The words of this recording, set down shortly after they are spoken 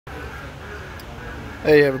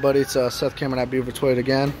Hey everybody, it's Seth Cameron at Beaver Toyota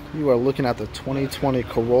again. You are looking at the 2020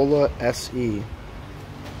 Corolla SE.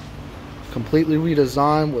 Completely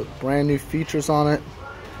redesigned with brand new features on it.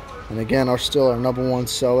 And again, still our number one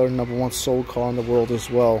seller, number one sold car in the world as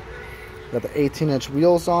well. Got the 18-inch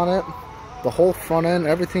wheels on it. The whole front end,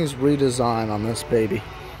 everything's redesigned on this baby.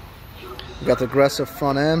 We got the aggressive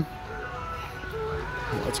front end.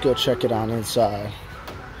 Let's go check it out inside.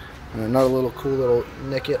 And another little cool little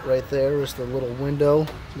nicket right there is the little window.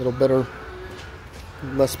 A little better,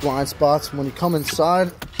 less blind spots. When you come inside,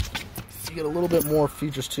 you get a little bit more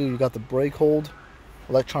features too. You got the brake hold,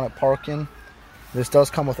 electronic parking. This does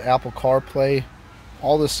come with Apple CarPlay.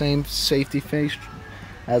 All the same safety features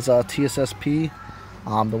as TSSP.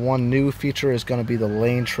 The one new feature is going to be the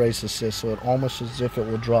lane trace assist. So it almost as if it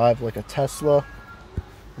will drive like a Tesla.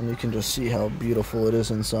 And you can just see how beautiful it is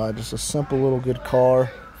inside. Just a simple little good car.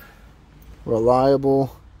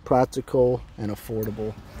 Reliable, practical, and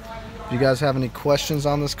affordable. If you guys have any questions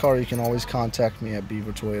on this car, you can always contact me at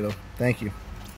Beaver Toyota. Thank you.